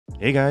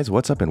Hey guys,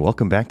 what's up and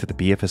welcome back to the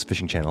BFS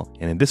Fishing Channel.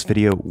 And in this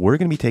video, we're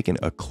going to be taking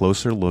a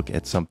closer look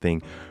at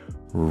something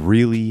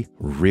really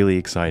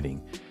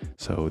exciting.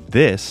 So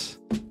this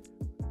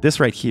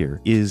right here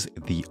is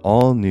the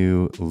all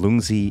new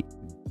Loongze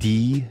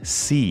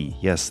DC.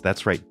 Yes,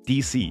 that's right,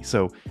 DC.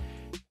 So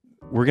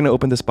we're going to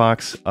open this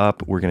box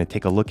up. We're going to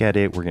take a look at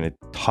it. We're going to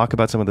talk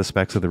about some of the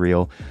specs of the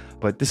reel,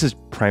 but this is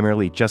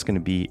primarily just going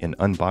to be an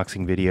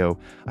unboxing video.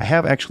 I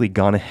have actually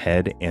gone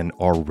ahead and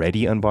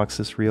already unboxed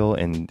this reel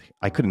and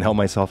I couldn't help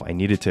myself. I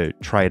needed to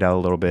try it out a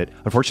little bit.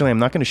 Unfortunately, I'm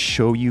not going to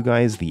show you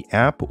guys the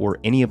app or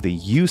any of the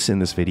use in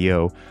this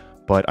video,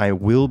 but I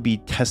will be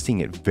testing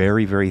it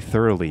very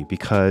thoroughly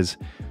because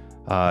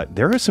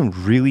there are some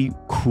really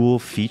cool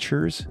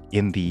features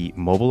in the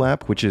mobile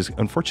app, which is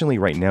unfortunately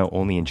right now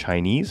only in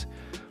Chinese.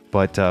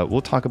 But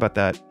we'll talk about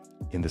that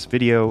in this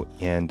video,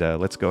 and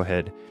let's go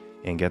ahead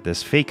and get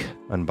this fake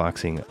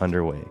unboxing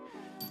underway.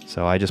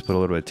 So I just put a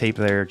little bit of tape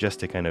there just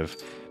to kind of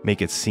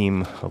make it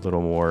seem a little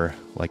more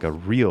like a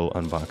real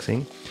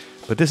unboxing.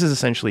 But this is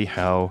essentially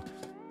how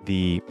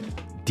the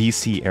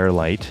DC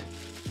Airlite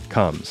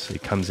comes.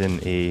 It comes in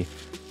a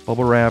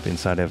bubble wrap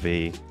inside of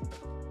a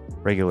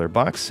regular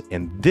box,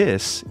 and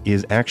this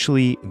is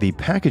actually the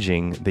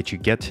packaging that you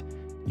get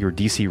your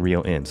DC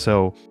reel in.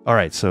 So, all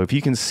right, so if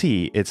you can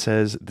see, it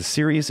says the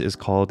series is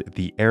called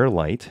the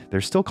Airlite. They're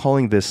still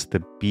calling this the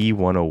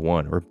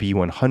B101 or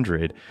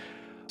B100.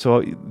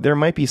 So there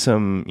might be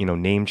some,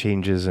 name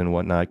changes and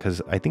whatnot,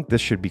 because I think this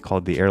should be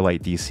called the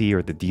Airlite DC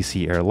or the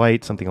DC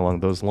Airlite, something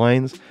along those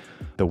lines.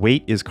 The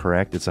weight is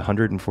correct. It's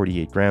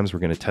 148 grams. We're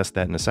going to test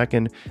that in a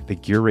second. The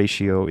gear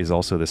ratio is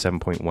also the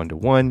 7.1 to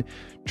 1.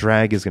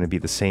 Drag is going to be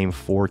the same,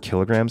 4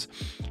 kilograms.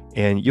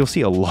 And you'll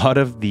see a lot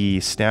of the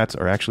stats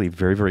are actually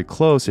very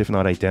close, if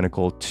not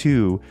identical,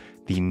 to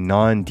the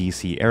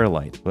non-DC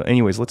Airlite. But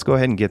anyways, let's go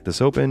ahead and get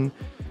this open.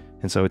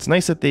 And so it's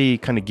nice that they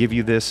kind of give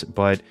you this,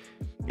 but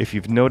if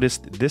you've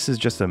noticed, this is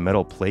just a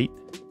metal plate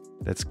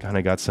that's kind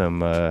of got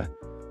some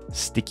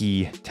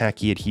sticky,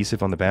 tacky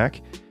adhesive on the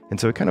back. And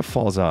so it kind of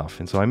falls off.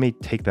 And so I may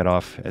take that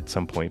off at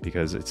some point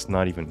because it's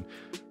not even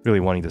really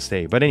wanting to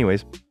stay. But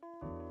anyways,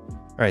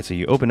 all right, so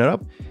you open it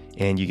up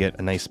and you get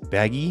a nice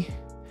baggie.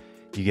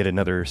 You get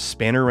another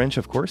spanner wrench,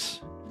 of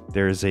course.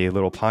 There's a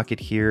little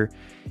pocket here.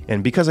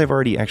 And because I've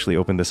already actually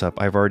opened this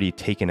up, I've already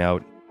taken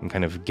out and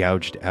kind of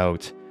gouged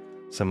out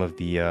some of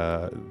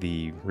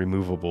the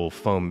removable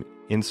foam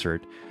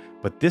insert.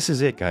 But this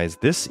is it, guys.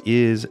 This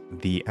is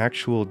the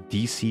actual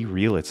DC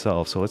reel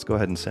itself. So let's go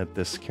ahead and set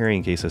this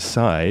carrying case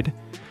aside.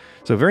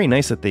 So very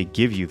nice that they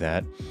give you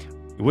that.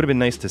 It would have been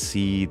nice to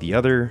see the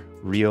other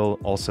reel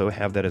also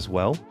have that as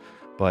well,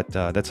 but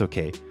that's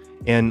okay.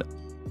 And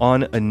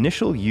on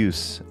initial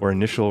use or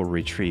initial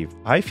retrieve,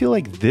 I feel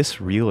like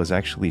this reel is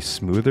actually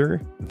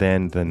smoother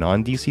than the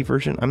non-DC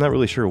version. I'm not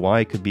really sure why.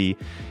 It could be,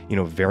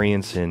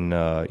 variance in,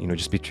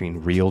 just between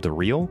reel to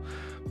reel.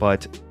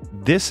 But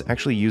this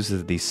actually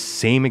uses the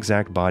same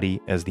exact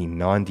body as the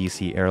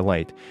non-DC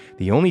Airlite.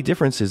 The only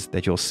differences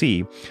that you'll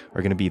see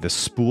are going to be the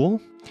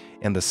spool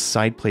and the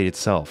side plate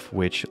itself,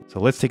 so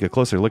let's take a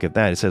closer look at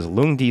that. It says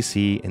Loongze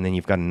DC, and then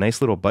you've got a nice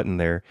little button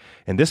there.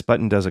 And this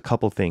button does a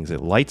couple things.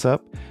 It lights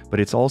up, but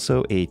it's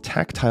also a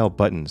tactile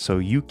button. So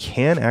you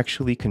can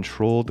actually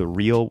control the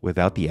reel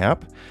without the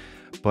app,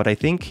 but I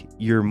think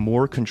you're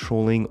more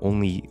controlling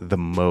only the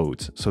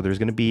modes. So there's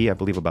gonna be, I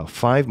believe, about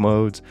 5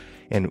 modes,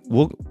 and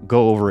we'll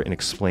go over and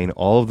explain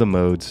all of the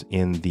modes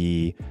in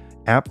the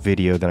app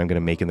video that I'm going to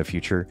make in the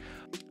future.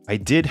 I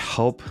did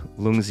help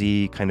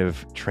Loongze kind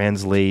of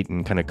translate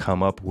and kind of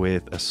come up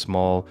with a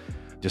small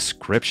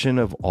description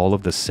of all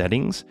of the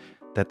settings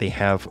that they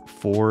have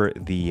for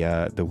the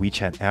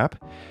WeChat app.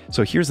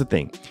 So here's the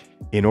thing.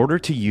 In order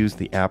to use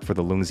the app for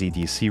the Loongze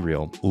DC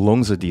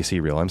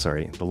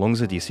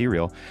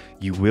reel,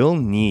 you will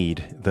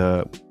need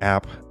the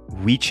app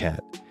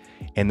WeChat.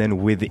 And then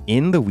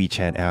within the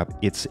WeChat app,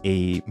 it's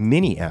a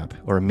mini app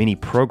or a mini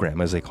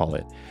program, as they call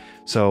it.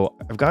 So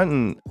I've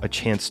gotten a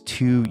chance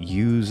to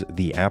use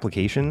the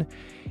application,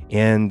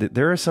 and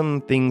there are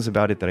some things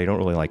about it that I don't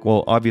really like.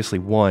 Well, obviously,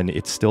 one,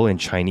 it's still in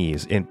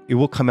Chinese, and it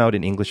will come out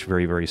in English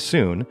very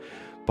soon.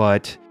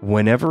 But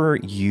whenever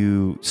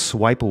you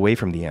swipe away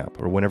from the app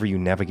or whenever you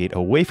navigate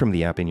away from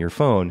the app in your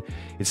phone,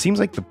 it seems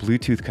like the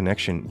Bluetooth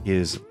connection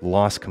is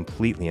lost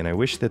completely. And I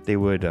wish that they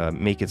would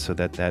make it so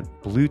that that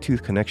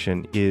Bluetooth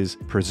connection is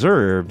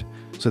preserved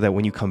so that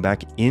when you come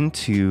back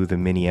into the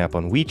mini app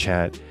on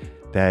WeChat,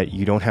 that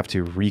you don't have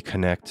to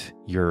reconnect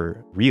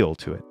your reel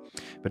to it.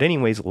 But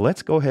anyways,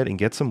 let's go ahead and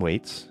get some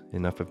weights.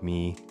 Enough of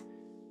me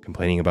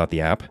complaining about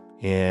the app.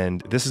 And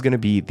this is going to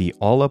be the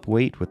all-up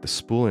weight with the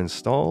spool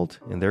installed,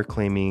 and they're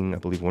claiming, I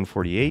believe,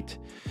 148.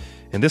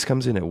 And this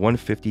comes in at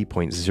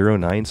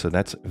 150.09, so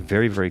that's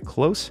very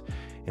close.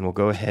 And we'll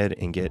go ahead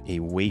and get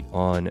a weight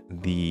on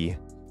the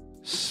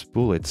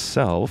spool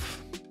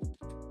itself.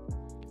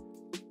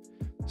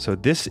 So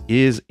this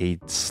is a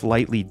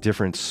slightly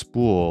different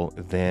spool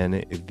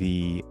than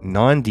the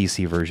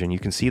non-DC version. You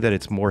can see that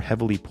it's more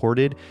heavily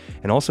ported,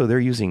 and also they're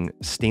using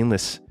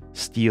stainless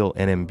steel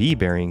NMB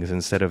bearings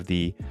instead of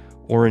the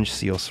orange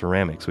seal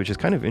ceramics, which is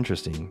kind of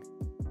interesting.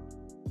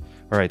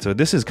 All right, so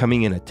this is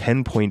coming in at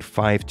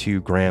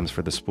 10.52 grams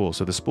for the spool.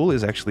 So the spool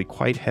is actually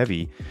quite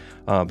heavy,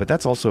 but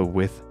that's also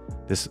with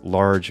this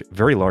large,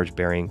 very large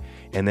bearing.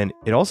 And then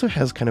it also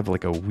has kind of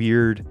like a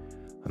weird,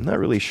 I'm not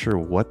really sure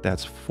what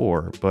that's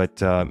for,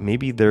 but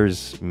maybe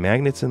there's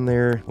magnets in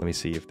there. Let me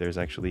see if there's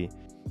actually,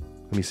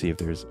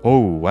 oh,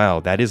 wow,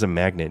 that is a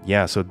magnet.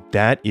 Yeah, so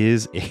that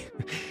is,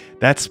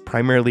 that's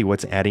primarily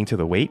what's adding to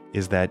the weight,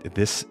 is that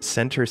this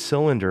center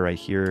cylinder right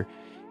here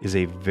is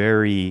a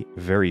very,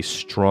 very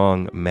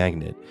strong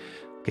magnet.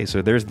 Okay,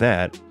 so there's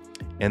that.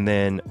 And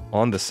then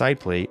on the side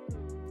plate,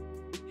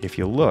 if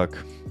you look,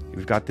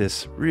 we've got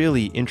this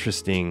really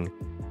interesting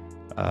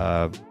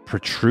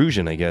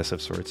protrusion, I guess,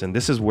 of sorts. And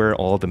this is where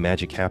all the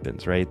magic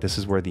happens, right? This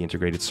is where the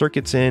integrated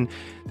circuit's in.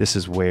 This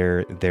is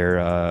where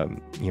their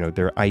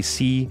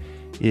IC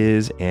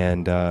is,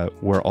 and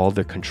where all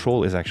the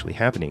control is actually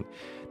happening.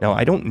 Now,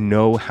 I don't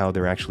know how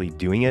they're actually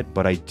doing it,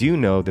 but I do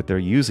know that they're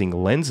using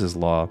Loongze's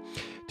law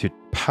to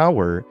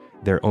power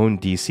their own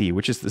DC,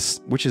 which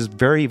is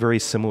very, very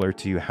similar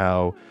to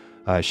how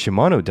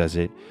Shimano does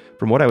it.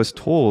 From what I was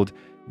told,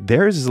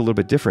 theirs is a little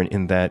bit different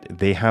in that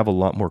they have a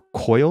lot more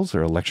coils,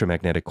 or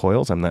electromagnetic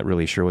coils. I'm not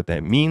really sure what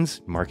that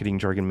means, marketing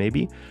jargon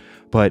maybe,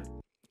 but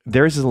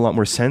theirs is a lot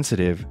more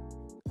sensitive,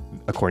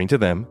 according to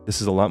them.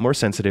 This is a lot more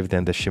sensitive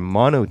than the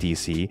Shimano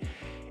DC.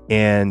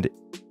 And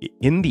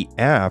in the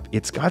app,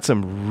 it's got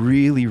some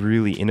really,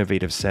 really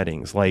innovative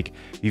settings. Like,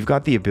 you've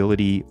got the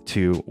ability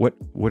to, what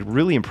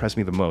really impressed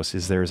me the most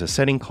is there's a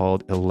setting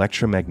called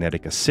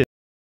electromagnetic assist.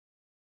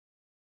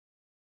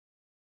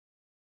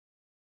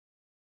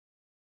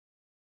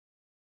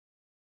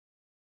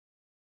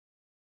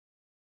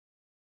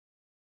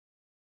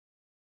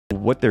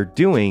 What they're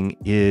doing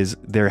is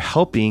they're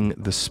helping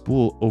the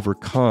spool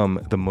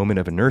overcome the moment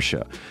of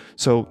inertia.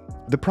 So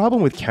the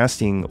problem with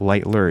casting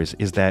light lures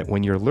is that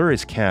when your lure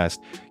is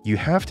cast, you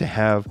have to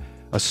have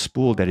a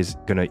spool that is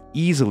going to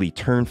easily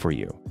turn for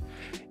you.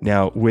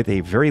 Now, with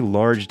a very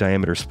large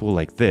diameter spool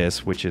like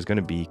this, which is going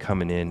to be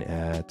coming in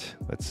at,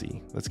 let's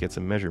see, let's get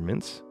some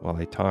measurements while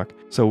I talk.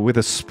 So with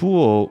a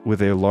spool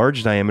with a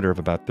large diameter of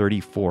about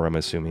 34, I'm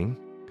assuming,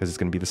 because it's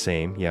going to be the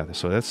same. Yeah,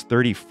 so that's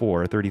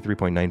 34,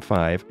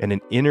 33.95, and an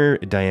inner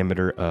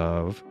diameter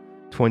of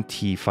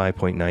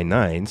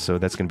 25.99, so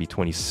that's going to be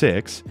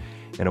 26,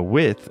 and a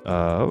width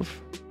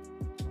of,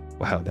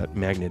 wow, that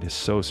magnet is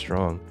so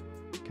strong.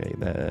 Okay,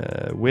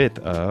 the width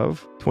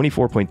of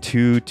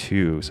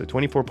 24.22. So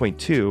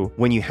 24.2,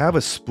 when you have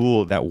a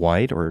spool that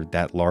wide or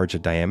that large a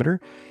diameter,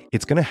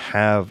 it's going to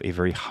have a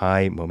very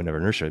high moment of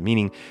inertia,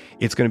 meaning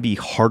it's going to be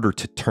harder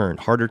to turn,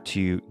 harder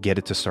to get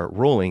it to start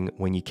rolling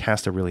when you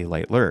cast a really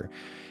light lure.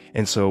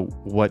 And so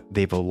what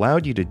they've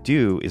allowed you to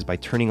do is, by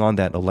turning on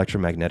that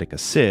electromagnetic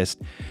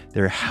assist,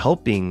 they're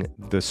helping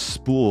the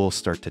spool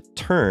start to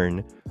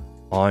turn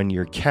on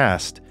your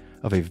cast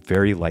of a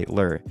very light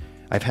lure.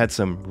 I've had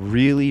some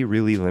really,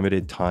 really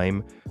limited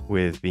time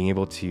with being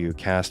able to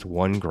cast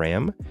 1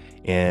 gram,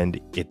 and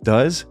it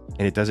does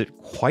it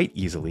quite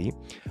easily.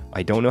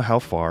 I don't know how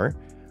far.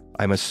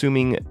 I'm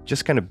assuming,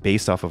 just kind of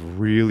based off of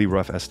really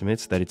rough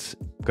estimates, that it's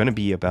going to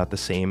be about the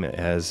same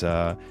as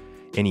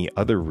any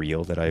other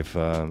reel that I've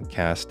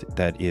cast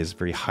that is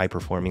very high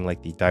performing,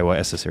 like the Daiwa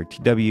SSR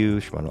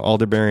TW, Shimano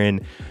Aldebaran,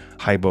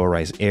 Haibo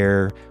Rise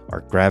Air,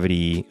 Arc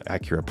Gravity,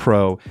 Acura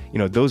Pro,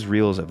 those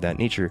reels of that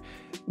nature.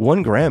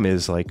 1 gram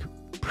is like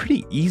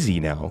pretty easy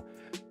now,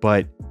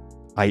 but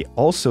I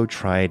also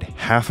tried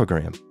 0.5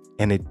 gram,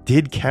 and it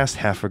did cast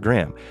 0.5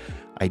 gram.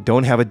 I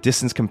don't have a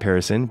distance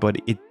comparison, but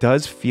it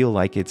does feel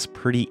like it's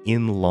pretty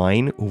in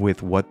line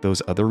with what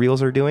those other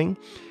reels are doing.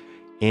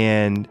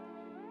 And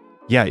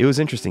yeah, it was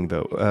interesting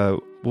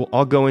though. Well,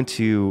 I'll go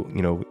into,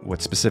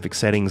 what specific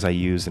settings I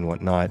use and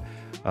whatnot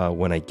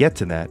when I get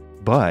to that.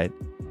 But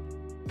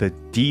the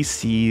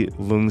DC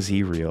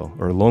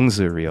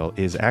Loongzereel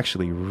is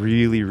actually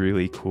really,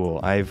 really cool.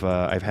 I've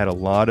had a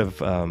lot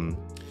of, I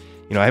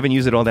haven't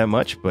used it all that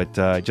much, but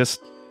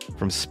just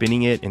from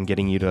spinning it and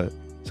getting you to,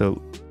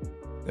 so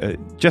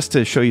just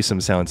to show you some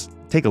sounds,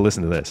 take a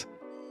listen to this.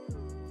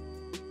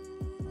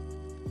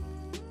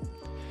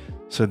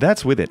 So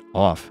that's with it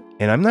off.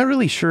 And I'm not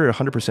really sure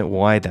 100%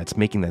 why that's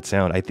making that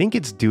sound. I think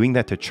it's doing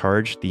that to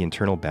charge the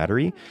internal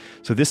battery.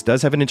 So this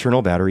does have an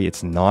internal battery.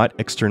 It's not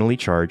externally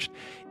charged.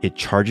 It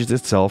charges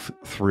itself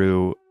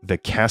through the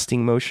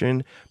casting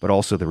motion, but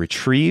also the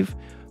retrieve.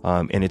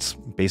 And it's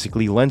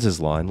basically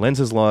Loongze's law. And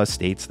Loongze's law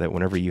states that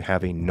whenever you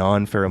have a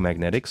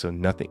non-ferromagnetic, so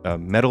nothing, a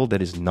metal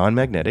that is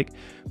non-magnetic,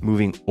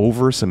 moving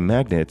over some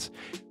magnets,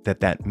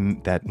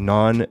 that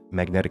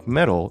non-magnetic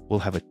metal will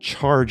have a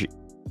charge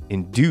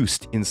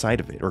induced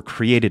inside of it, or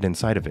created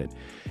inside of it.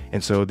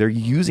 And so they're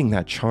using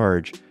that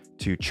charge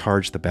to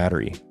charge the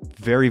battery.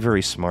 Very,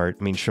 very smart.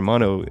 I mean,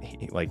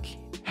 Shimano, like,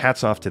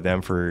 hats off to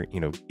them for,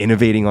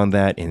 innovating on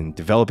that and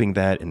developing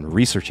that and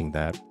researching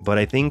that. But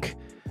I think,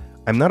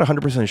 I'm not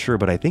 100% sure,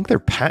 but I think their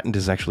patent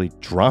is actually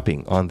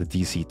dropping on the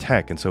DC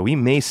tech. And so we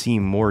may see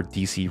more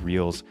DC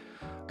reels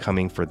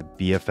coming for the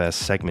BFS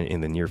segment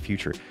in the near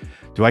future.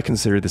 Do I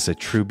consider this a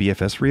true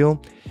BFS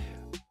reel?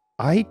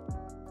 I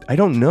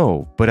don't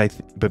know, but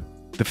but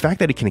the fact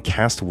that it can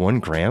cast 1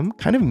 gram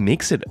kind of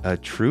makes it a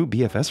true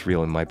BFS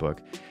reel in my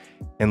book.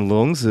 And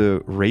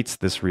Loongze rates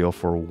this reel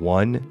for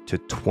 1 to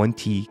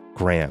 20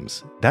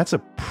 grams. That's a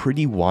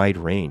pretty wide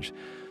range.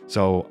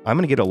 So I'm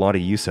going to get a lot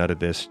of use out of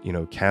this, you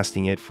know,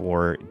 casting it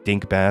for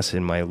dink bass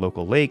in my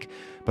local lake,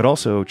 but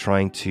also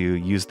trying to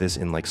use this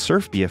in like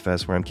surf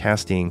BFS where I'm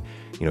casting,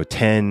 you know,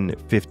 10,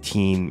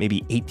 15,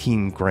 maybe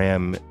 18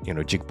 gram, you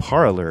know, jig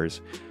para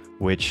lures,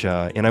 which,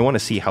 and I want to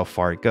see how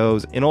far it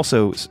goes. And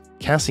also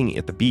casting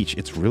at the beach,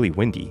 it's really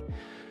windy.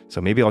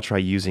 So maybe I'll try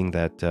using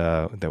that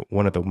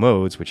one of the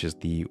modes, which is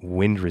the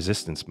wind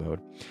resistance mode.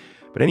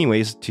 But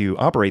anyways, to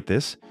operate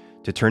this,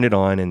 to turn it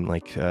on and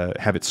like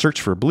have it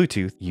search for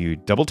Bluetooth, you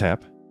double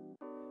tap,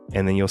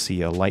 and then you'll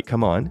see a light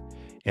come on.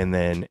 And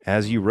then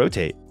as you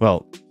rotate,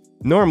 well,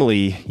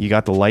 normally you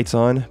got the lights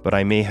on, but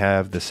I may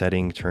have the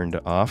setting turned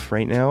off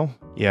right now.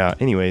 Yeah,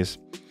 anyways,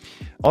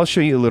 I'll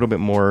show you a little bit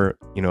more,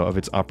 you know, of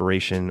its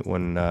operation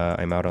when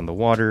I'm out on the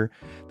water.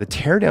 The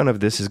teardown of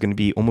this is going to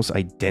be almost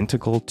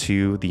identical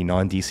to the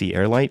non-DC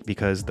Airlite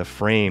because the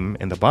frame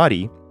and the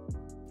body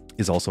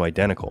is also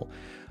identical.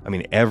 I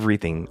mean,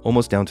 everything,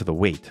 almost down to the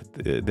weight.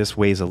 This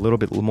weighs a little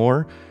bit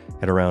more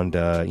at around,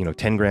 you know,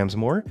 10 grams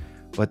more.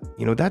 But,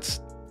 you know, that's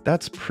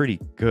pretty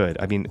good.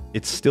 I mean,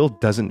 it still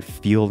doesn't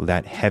feel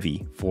that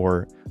heavy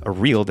for a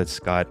reel that's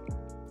got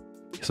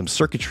some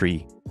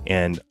circuitry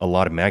and a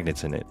lot of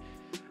magnets in it.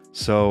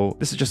 So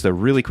this is just a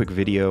really quick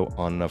video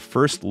on a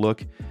first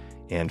look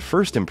and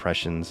first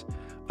impressions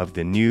of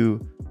the new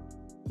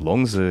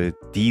Loongze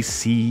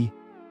DC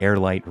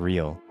Airlite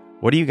reel.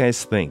 What do you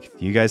guys think?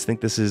 Do you guys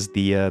think this is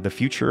the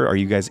future? Are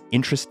you guys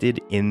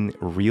interested in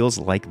reels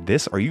like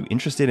this? Are you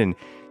interested in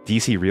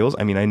DC reels?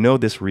 I mean, I know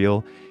this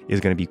reel is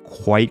going to be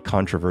quite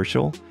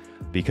controversial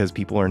because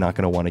people are not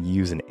going to want to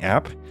use an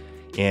app.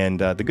 And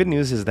the good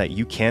news is that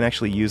you can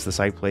actually use the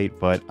side plate,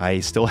 but I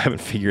still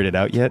haven't figured it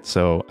out yet.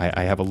 So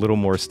I have a little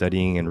more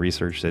studying and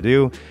research to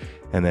do.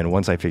 And then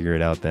once I figure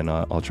it out, then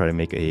I'll try to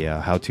make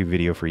a how-to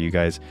video for you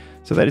guys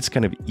so that it's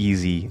kind of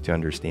easy to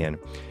understand.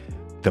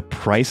 The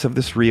price of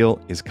this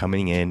reel is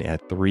coming in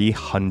at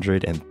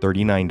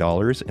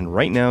 $339. And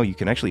right now you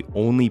can actually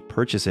only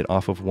purchase it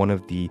off of one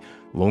of the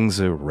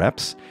Loongze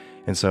reps.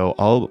 And so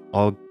I'll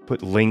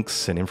put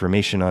links and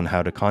information on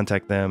how to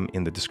contact them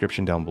in the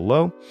description down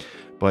below.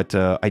 But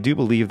I do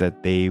believe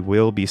that they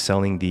will be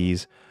selling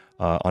these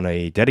on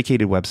a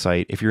dedicated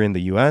website if you're in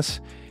the US.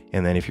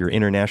 And then if you're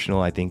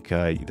international, I think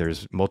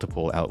there's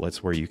multiple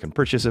outlets where you can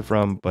purchase it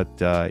from. But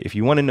if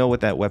you want to know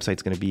what that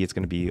website's going to be, it's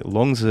going to be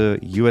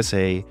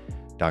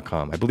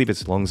loongzeusa.com. I believe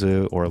it's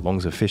Loongze or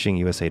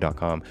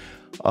loongzefishingusa.com.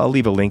 I'll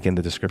leave a link in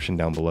the description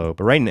down below.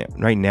 But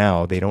right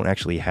now, they don't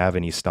actually have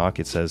any stock.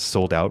 It says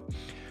sold out.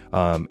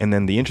 And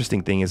then the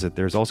interesting thing is that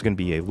there's also going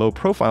to be a low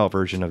profile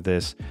version of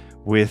this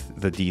with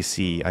the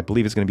DC. I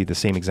believe it's going to be the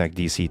same exact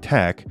DC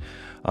tech.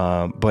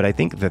 But I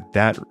think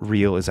that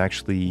reel is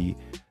actually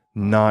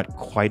not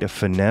quite a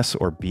finesse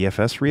or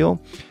BFS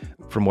reel.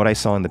 From what I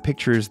saw in the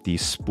pictures, the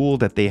spool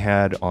that they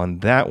had on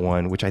that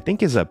one, which I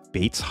think is a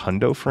Bates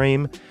Hundo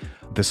frame,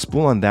 the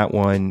spool on that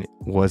one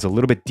was a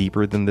little bit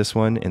deeper than this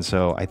one. And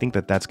so I think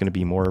that that's going to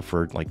be more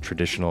for like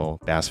traditional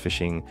bass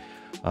fishing.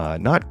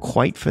 Not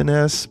quite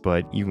finesse,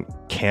 but you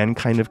can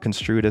kind of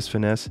construe it as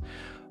finesse.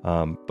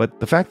 But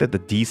the fact that the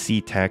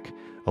DC tech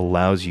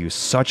allows you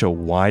such a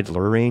wide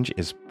lure range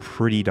is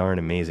pretty darn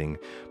amazing.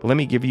 But let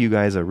me give you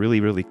guys a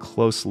really, really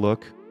close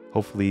look.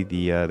 Hopefully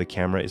the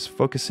camera is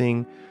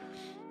focusing.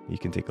 You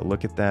can take a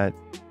look at that.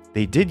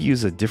 They did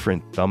use a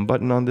different thumb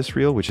button on this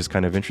reel, which is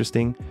kind of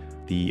interesting.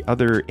 The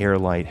other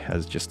Airlite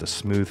has just a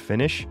smooth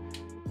finish.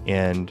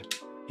 And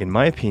in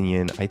my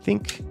opinion, I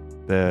think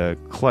the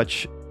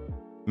clutch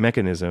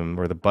mechanism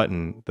or the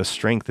button, the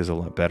strength is a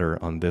lot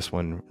better on this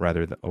one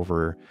rather than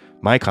over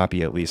my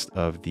copy, at least,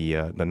 of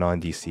the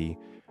non-DC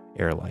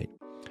Airlite.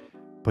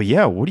 But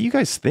yeah, what do you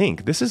guys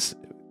think? This is,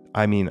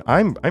 I mean,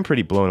 I'm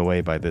pretty blown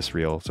away by this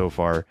reel so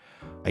far.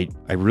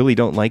 I really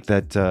don't like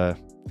that,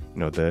 you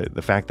know,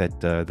 the fact that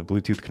the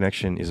Bluetooth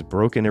connection is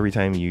broken every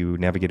time you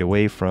navigate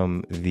away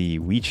from the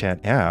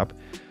WeChat app.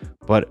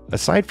 But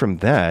aside from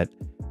that,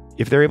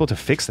 if they're able to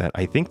fix that,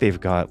 I think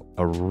they've got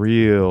a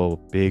real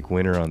big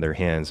winner on their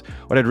hands.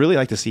 What I'd really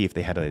like to see if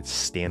they had a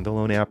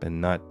standalone app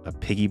and not a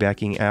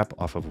piggybacking app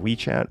off of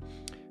WeChat,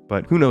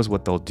 but who knows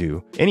what they'll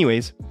do.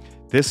 Anyways,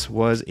 this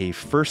was a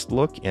first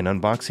look and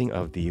unboxing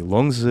of the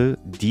Loongze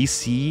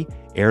DC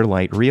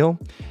Airlite reel.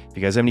 If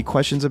you guys have any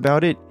questions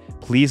about it,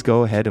 please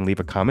go ahead and leave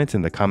a comment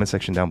in the comment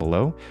section down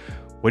below.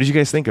 What did you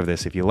guys think of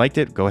this? If you liked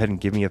it, go ahead and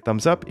give me a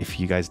thumbs up. If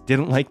you guys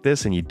didn't like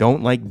this and you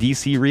don't like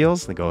DC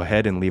reels, then go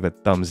ahead and leave a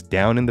thumbs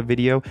down in the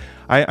video.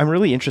 I'm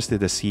really interested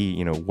to see,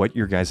 you know, what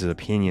your guys'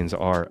 opinions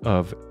are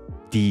of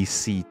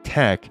DC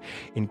tech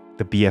in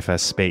the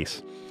BFS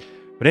space.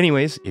 But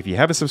anyways, if you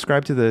haven't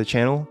subscribed to the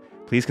channel,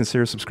 please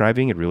consider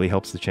subscribing. It really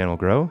helps the channel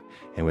grow.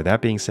 And with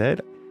that being said,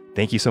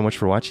 thank you so much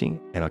for watching,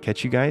 and I'll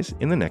catch you guys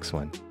in the next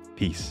one.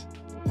 Peace.